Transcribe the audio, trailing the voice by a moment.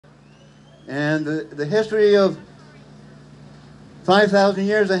And the history of 5,000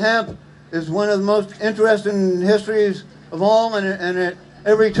 years of hemp is one of the most interesting histories of all, and at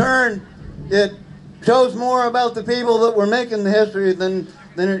every turn it shows more about the people that were making the history than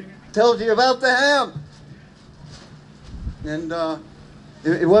it tells you about the hemp. And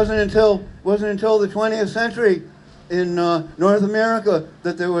it wasn't until the 20th century in North America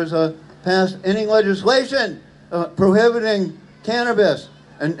that there was passed any legislation prohibiting cannabis,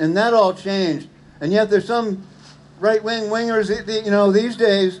 and that all changed. And yet there's some right-wing wingers, these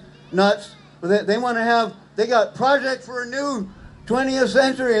days, nuts. They want to have. They got project for a new 20th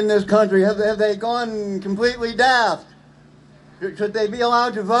century in this country. Have they gone completely daft? Should they be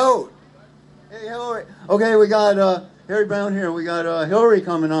allowed to vote? Hey, Hillary. Okay, we got Harry Brown here. We got Hillary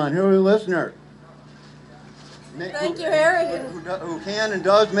coming on. Hillary Listener. Thank you, Harry. Who can and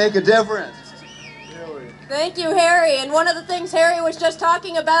does make a difference. Thank you, Harry. And one of the things Harry was just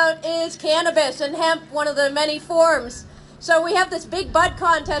talking about is cannabis and hemp, one of the many forms. So we have this big bud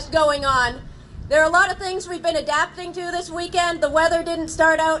contest going on. There are a lot of things we've been adapting to this weekend. The weather didn't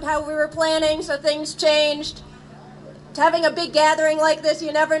start out how we were planning, so things changed. Having a big gathering like this,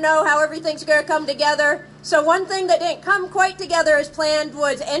 you never know how everything's going to come together. So one thing that didn't come quite together as planned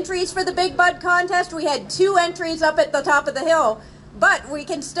was entries for the Big Bud contest. We had 2 entries up at the top of the hill, but we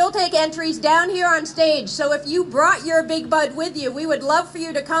can still take entries down here on stage. So if you brought your Big Bud with you, we would love for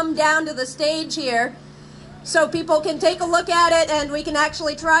you to come down to the stage here so people can take a look at it and we can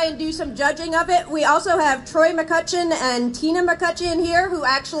actually try and do some judging of it. We also have Troy McCutcheon and Tina McCutcheon here who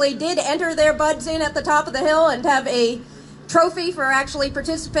actually did enter their buds in at the top of the hill and have a trophy for actually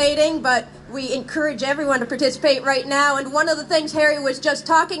participating, but we encourage everyone to participate right now. And one of the things Harry was just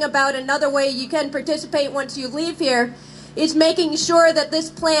talking about, another way you can participate once you leave here, is making sure that this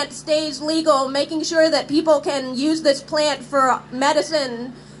plant stays legal, making sure that people can use this plant for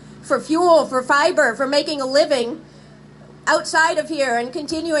medicine, for fuel, for fiber, for making a living outside of here and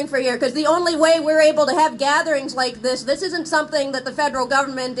continuing for here, because the only way we're able to have gatherings like this isn't something that the federal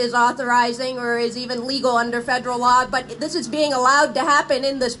government is authorizing or is even legal under federal law, but this is being allowed to happen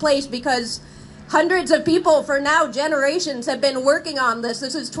in this place because hundreds of people for now generations have been working on this.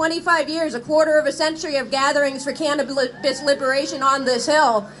 This is 25 years, a quarter of a century of gatherings for cannabis liberation on this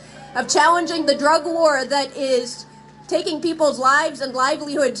hill, of challenging the drug war that is taking people's lives and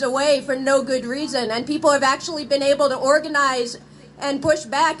livelihoods away for no good reason. And people have actually been able to organize and push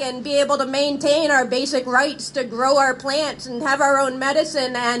back and be able to maintain our basic rights to grow our plants and have our own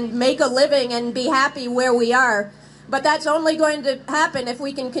medicine and make a living and be happy where we are. But that's only going to happen if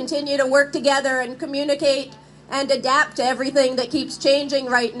we can continue to work together and communicate and adapt to everything that keeps changing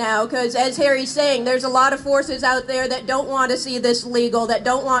right now. Because as Harry's saying, there's a lot of forces out there that don't want to see this legal, that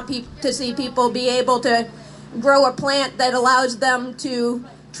don't want to see people be able to grow a plant that allows them to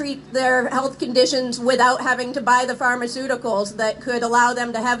treat their health conditions without having to buy the pharmaceuticals, that could allow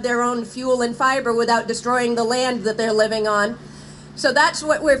them to have their own fuel and fiber without destroying the land that they're living on. So that's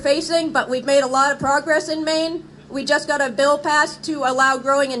what we're facing, but we've made a lot of progress in Maine. We just got a bill passed to allow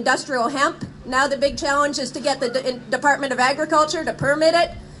growing industrial hemp. Now the big challenge is to get the Department of Agriculture to permit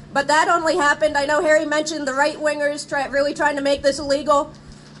it, but that only happened, I know Harry mentioned the right-wingers really trying to make this illegal,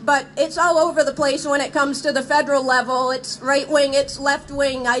 but it's all over the place when it comes to the federal level. It's right-wing, it's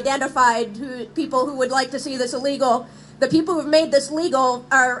left-wing identified people who would like to see this illegal. The people who've made this legal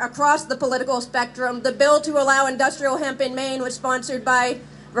are across the political spectrum. The bill to allow industrial hemp in Maine was sponsored by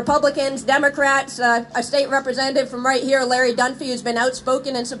Republicans, Democrats, a state representative from right here, Larry Dunphy, who's been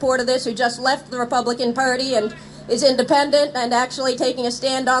outspoken in support of this, who just left the Republican Party and is independent and actually taking a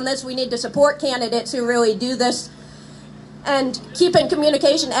stand on this. We need to support candidates who really do this and keep in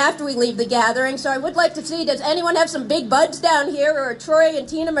communication after we leave the gathering. So I would like to see, does anyone have some big buds down here, or Troy and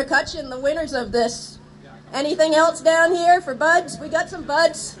Tina McCutcheon, the winners of this? Anything else down here for buds? We got some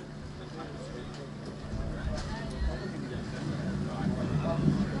buds.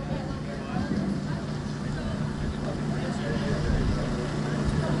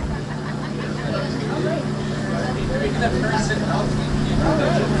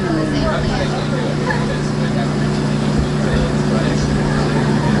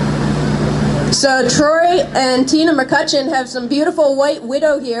 So Troy and Tina McCutcheon have some beautiful white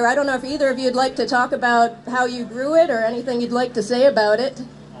widow here. I don't know if either of you would like to talk about how you grew it or anything you'd like to say about it.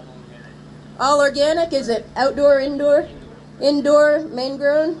 All organic? Is it outdoor, indoor? Indoor, Maine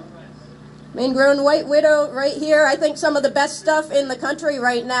grown? Maine grown white widow right here. I think some of the best stuff in the country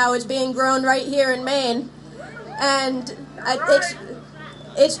right now is being grown right here in Maine. And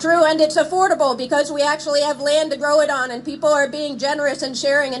it's true, and it's affordable because we actually have land to grow it on, and people are being generous and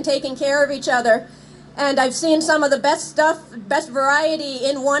sharing and taking care of each other. And I've seen some of the best stuff, best variety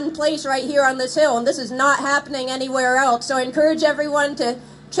in one place right here on this hill, and this is not happening anywhere else. So I encourage everyone to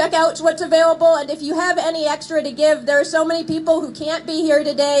check out what's available, and if you have any extra to give, there are so many people who can't be here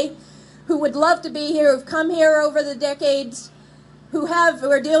today, who would love to be here, who've come here over the decades, who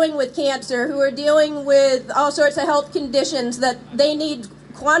are dealing with cancer, who are dealing with all sorts of health conditions that they need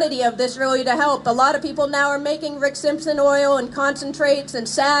quantity of this really to help. A lot of people now are making Rick Simpson oil and concentrates and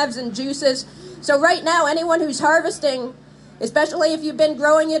salves and juices. So right now, anyone who's harvesting, especially if you've been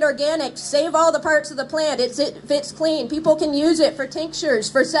growing it organic, save all the parts of the plant. It fits clean. People can use it for tinctures,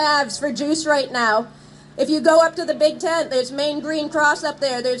 for salves, for juice right now. If you go up to the big tent, there's Maine Green Cross up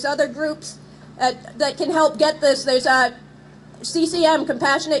there. There's other groups that can help get this. There's CCM,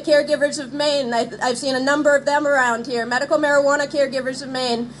 Compassionate Caregivers of Maine. I've seen a number of them around here. Medical Marijuana Caregivers of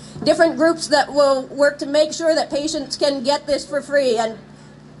Maine. Different groups that will work to make sure that patients can get this for free. And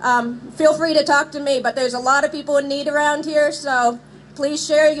feel free to talk to me, but there's a lot of people in need around here, so please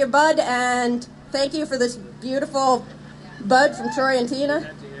share your bud, and thank you for this beautiful bud from Troy and Tina.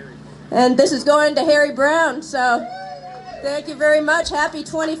 And this is going to Harry Brown, so thank you very much. Happy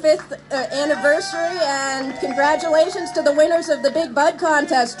 25th anniversary, and congratulations to the winners of the Big Bud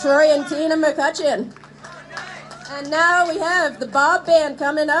Contest, Troy and Tina McCutcheon. And now we have the Bob Band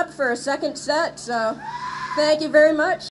coming up for a second set, so thank you very much.